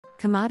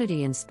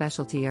Commodity and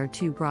specialty are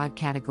two broad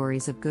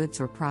categories of goods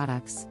or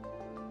products.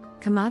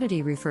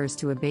 Commodity refers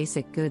to a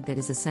basic good that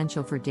is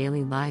essential for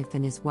daily life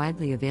and is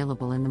widely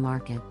available in the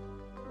market.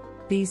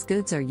 These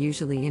goods are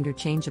usually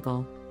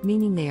interchangeable,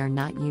 meaning they are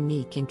not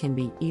unique and can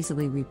be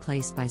easily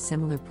replaced by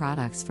similar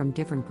products from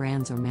different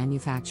brands or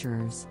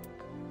manufacturers.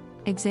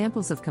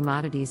 Examples of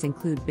commodities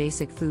include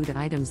basic food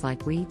items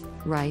like wheat,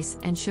 rice,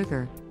 and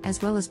sugar,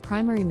 as well as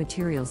primary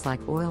materials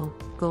like oil,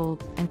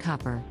 gold, and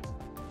copper.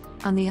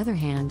 On the other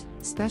hand,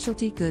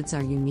 specialty goods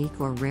are unique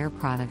or rare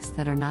products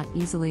that are not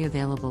easily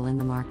available in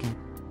the market.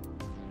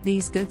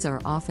 These goods are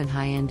often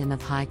high-end and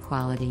of high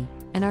quality,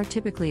 and are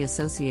typically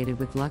associated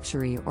with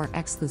luxury or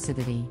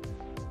exclusivity.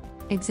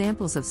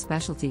 Examples of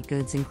specialty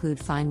goods include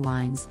fine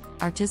wines,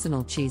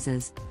 artisanal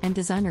cheeses, and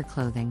designer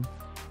clothing.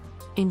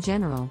 In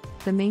general,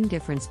 the main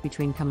difference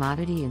between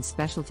commodity and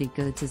specialty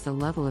goods is the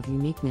level of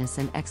uniqueness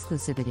and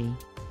exclusivity.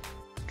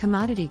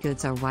 Commodity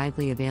goods are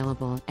widely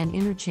available and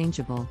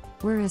interchangeable,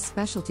 whereas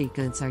specialty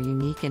goods are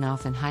unique and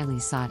often highly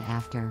sought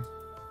after.